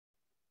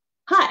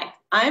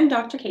I'm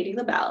Dr. Katie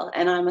LaBelle,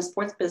 and I'm a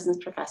sports business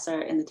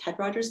professor in the Ted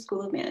Rogers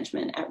School of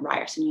Management at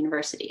Ryerson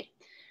University.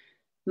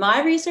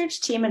 My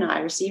research team and I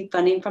received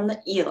funding from the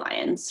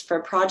E-Alliance for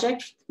a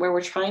project where we're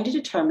trying to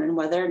determine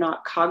whether or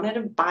not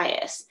cognitive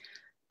bias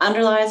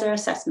underlies our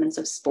assessments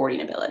of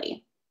sporting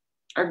ability.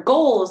 Our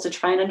goal is to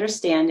try and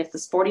understand if the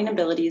sporting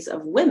abilities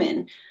of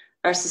women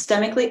are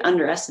systemically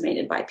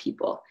underestimated by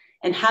people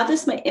and how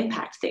this might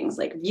impact things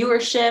like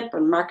viewership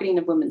and marketing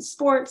of women's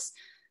sports,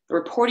 the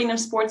reporting of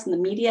sports in the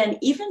media, and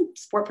even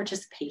sport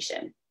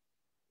participation.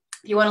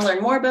 If you want to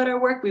learn more about our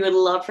work, we would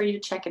love for you to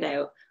check it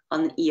out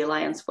on the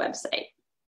E-Alliance website.